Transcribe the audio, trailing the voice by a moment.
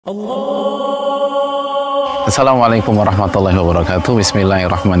Assalamualaikum warahmatullahi wabarakatuh.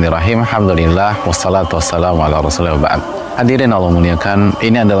 Bismillahirrahmanirrahim. Alhamdulillah wassalatu wassalamu ala rasulillah ba'd. Hadirin Allah muliakan,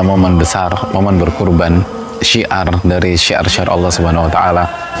 ini adalah momen besar, momen berkurban, syiar dari syiar-syiar Allah Subhanahu wa taala.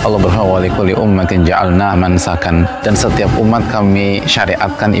 Allah berfirman, "Wa likulli ummatin ja'alna mansakan," dan setiap umat kami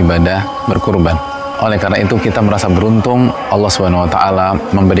syariatkan ibadah berkurban. Oleh karena itu kita merasa beruntung Allah Subhanahu wa taala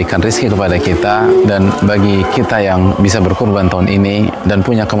memberikan rezeki kepada kita, dan bagi kita yang bisa berkurban tahun ini dan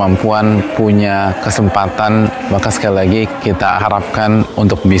punya kemampuan, punya kesempatan, maka sekali lagi kita harapkan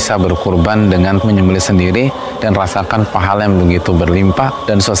untuk bisa berkurban dengan menyembelih sendiri dan rasakan pahala yang begitu berlimpah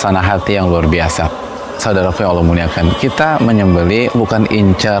dan suasana hati yang luar biasa. Saudaraku yang Allah muliakan, kita menyembelih bukan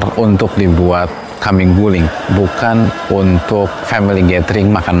incar untuk dibuat kambing guling, bukan untuk family gathering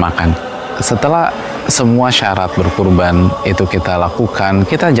makan-makan. Setelah semua syarat berkurban itu kita lakukan,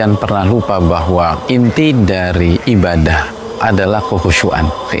 kita jangan pernah lupa bahwa inti dari ibadah adalah kekhusyuan,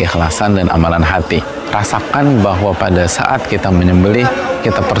 keikhlasan, dan amalan hati. Rasakan bahwa pada saat kita menyembelih,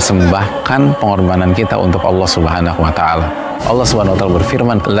 kita persembahkan pengorbanan kita untuk Allah Subhanahu wa taala. Allah Subhanahu wa taala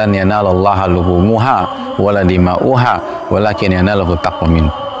berfirman, "Lan yanalallaha luhumuha wala dima'uha walakin yanaluhu taqwa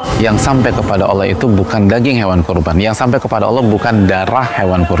minkum." Yang sampai kepada Allah itu bukan daging hewan kurban, yang sampai kepada Allah bukan darah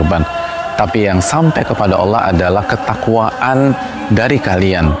hewan kurban, tapi yang sampai kepada Allah adalah ketakwaan dari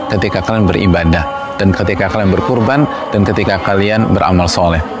kalian ketika kalian beribadah, dan ketika kalian berkurban, dan ketika kalian beramal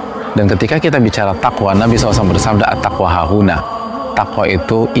soleh. Dan ketika kita bicara takwa, Nabi SAW bersabda, "At-taqwa hahuna." Takwa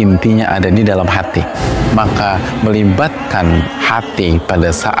itu intinya ada di dalam hati. Maka melibatkan hati pada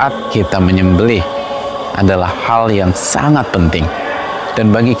saat kita menyembelih adalah hal yang sangat penting.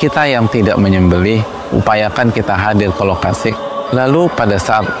 Dan bagi kita yang tidak menyembelih, upayakan kita hadir ke lokasi. Lalu pada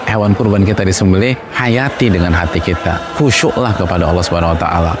saat hewan kurban kita disembelih, hayati dengan hati kita. Khusyuklah kepada Allah Subhanahu wa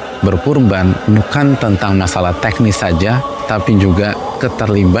taala. Berkurban bukan tentang masalah teknis saja, tapi juga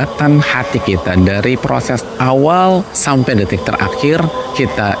keterlibatan hati kita dari proses awal sampai detik terakhir.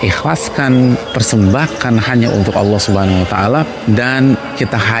 Kita ikhlaskan, persembahkan hanya untuk Allah Subhanahu wa taala, dan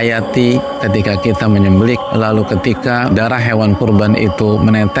kita hayati ketika kita menyembelih. Lalu ketika darah hewan kurban itu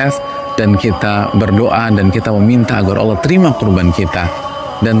menetes, dan kita berdoa dan kita meminta agar Allah terima kurban kita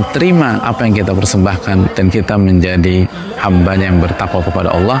dan terima apa yang kita persembahkan, dan kita menjadi hambanya yang bertakwa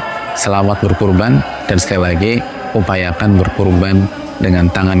kepada Allah. Selamat berkurban, dan sekali lagi upayakan berkurban dengan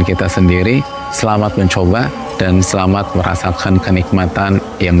tangan kita sendiri. Selamat mencoba dan selamat merasakan kenikmatan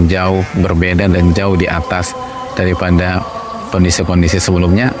yang jauh berbeda dan jauh di atas daripada kondisi-kondisi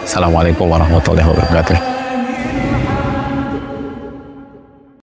sebelumnya. Assalamualaikum warahmatullahi wabarakatuh.